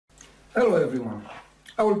Hello everyone.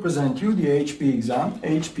 I will present you the HP exam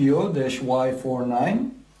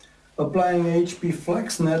HP0-Y49 applying HP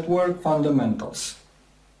FlexNetwork fundamentals.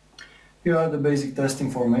 Here are the basic test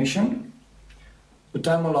information. The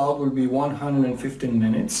time allowed will be 115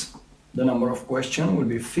 minutes. The number of questions will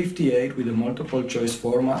be 58 with a multiple choice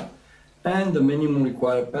format, and the minimum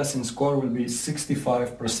required passing score will be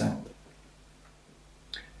 65%.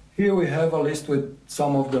 Here we have a list with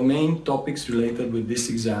some of the main topics related with this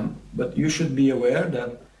exam, but you should be aware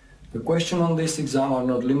that the questions on this exam are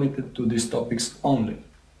not limited to these topics only.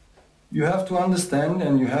 You have to understand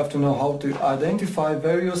and you have to know how to identify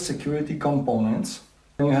various security components,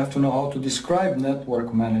 and you have to know how to describe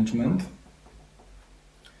network management,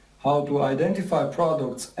 how to identify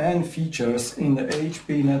products and features in the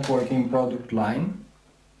HP networking product line.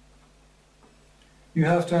 You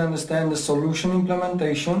have to understand the solution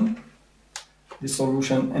implementation, the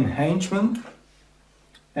solution enhancement,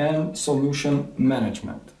 and solution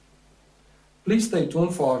management. Please stay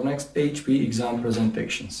tuned for our next HP exam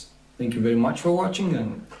presentations. Thank you very much for watching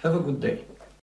and have a good day.